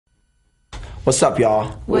What's up,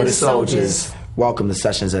 y'all? We're the Souljahz. Welcome to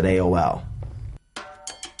Sessions at AOL.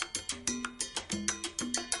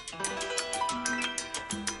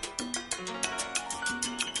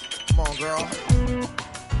 Come on, girl.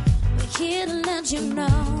 We're here to let you know,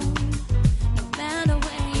 no matter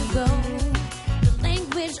where you go, the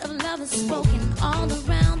language of love is spoken all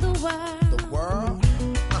around the world. The world?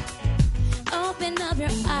 Open up your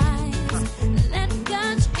eyes, let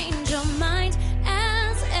God change your mind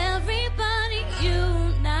as everybody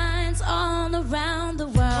unites all around the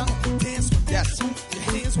world. Dance with yes, your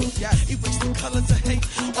hands with yes. Erase the colors of hate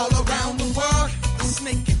all around the world. The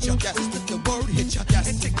snake hit you, yes. The word hit you, yes.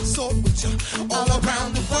 And take the sword with you all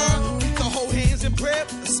around the world. You can hold hands in prayer,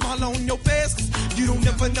 a smile on your face. 'Cause you don't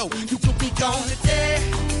never know, you could be gone today.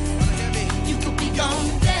 You could be gone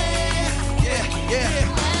today. Yeah,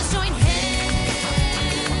 yeah. Let's join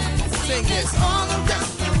hands, Sing this it. all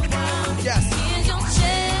around the world. Yes. Here's your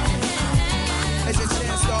chance. It's your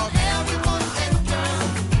chance, dog. Everyone and girl,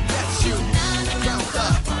 That's you. Round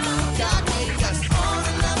up. God made us all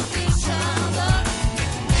to love each other.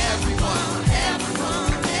 Everyone.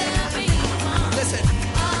 Listen.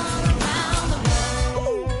 all around the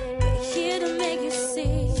world. We're here to make you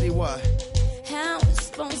see See what? how it's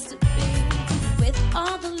supposed to be. With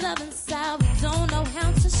all the love inside, we don't know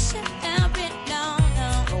how to share it. No.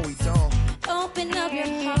 No, we don't. Open up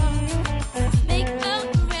your heart, make a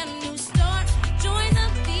brand new start. Join the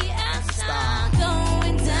fiesta,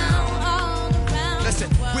 going down all around. Listen,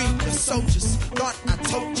 the world. we the soldiers. Thought I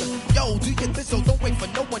told you. Yo, do your thing, so don't wait for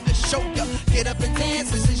no one to show you. Get up and dance,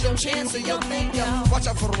 this is your chance or your thing, yo. Watch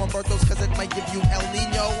out for the Robertos, cause it might give you El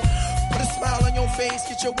Nino. Put a smile on your face,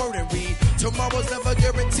 get your word and read. Tomorrow's never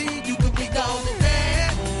guaranteed, you could be gone today.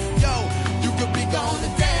 Yo, you could be gone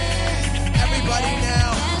today. Everybody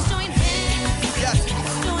now. Let's join hands, Yes,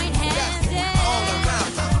 join hands, yes, yeah. all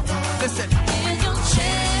around. Listen, Here's your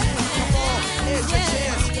chance. come on, here's your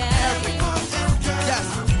chance. Everyone, yes,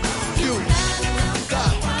 you.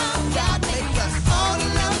 God made us all to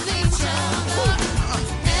love each other.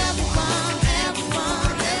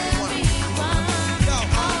 Everyone.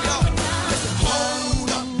 Listen, hold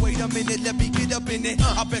up, wait a minute, let me get up in it.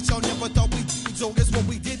 I bet y'all never thought we so guess what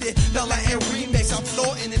we did it. The Latin remix, I'm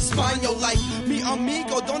floating in Spaniel like mi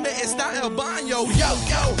amigo, donde está el baño?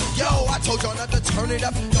 Yo, I told y'all not to turn it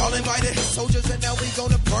up. Y'all invited soldiers and now we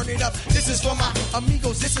gonna burn it up. This is for my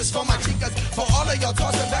amigos, this is for my chicas. For all of y'all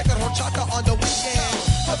tossing back at horchata on the weekend.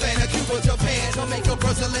 Havana, Cuba, Japan, Jamaica,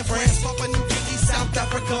 Brazil, and France. Papua New Guinea, South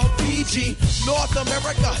Africa, Fiji, North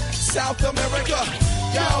America, South America.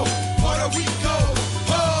 Yo, Puerto Rico.